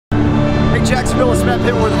Jacksonville, it's Matt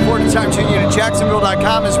Pittman with a 40-time tuning in at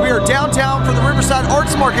Jacksonville.com as we are downtown for the Riverside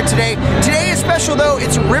Arts Market today. Today is special though,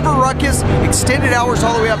 it's River Ruckus, extended hours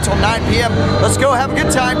all the way up till 9 p.m. Let's go have a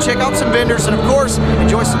good time, check out some vendors, and of course,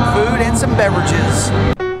 enjoy some food and some beverages.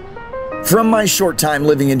 From my short time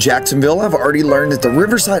living in Jacksonville, I've already learned that the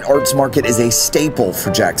Riverside Arts Market is a staple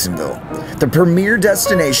for Jacksonville. The premier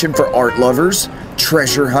destination for art lovers,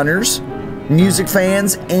 treasure hunters, music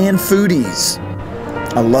fans, and foodies.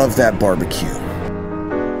 I love that barbecue.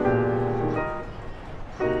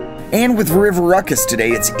 And with River Ruckus today,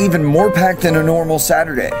 it's even more packed than a normal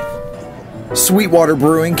Saturday. Sweetwater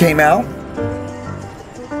Brewing came out.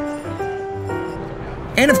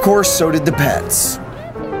 And of course, so did the pets.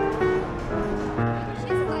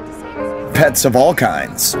 Pets of all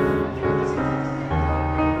kinds.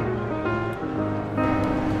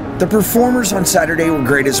 The performers on Saturday were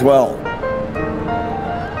great as well.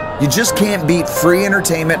 You just can't beat free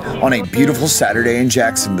entertainment on a beautiful Saturday in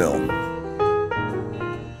Jacksonville.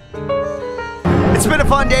 It's been a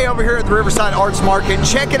fun day over here at the Riverside Arts Market.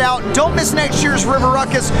 Check it out. Don't miss next year's River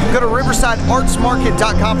Ruckus. Go to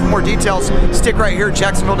riversideartsmarket.com for more details. Stick right here at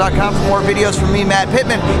Jacksonville.com for more videos from me, Matt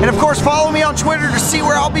Pittman. And of course, follow me on Twitter to see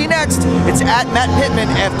where I'll be next. It's at Matt Pittman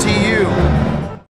FTU.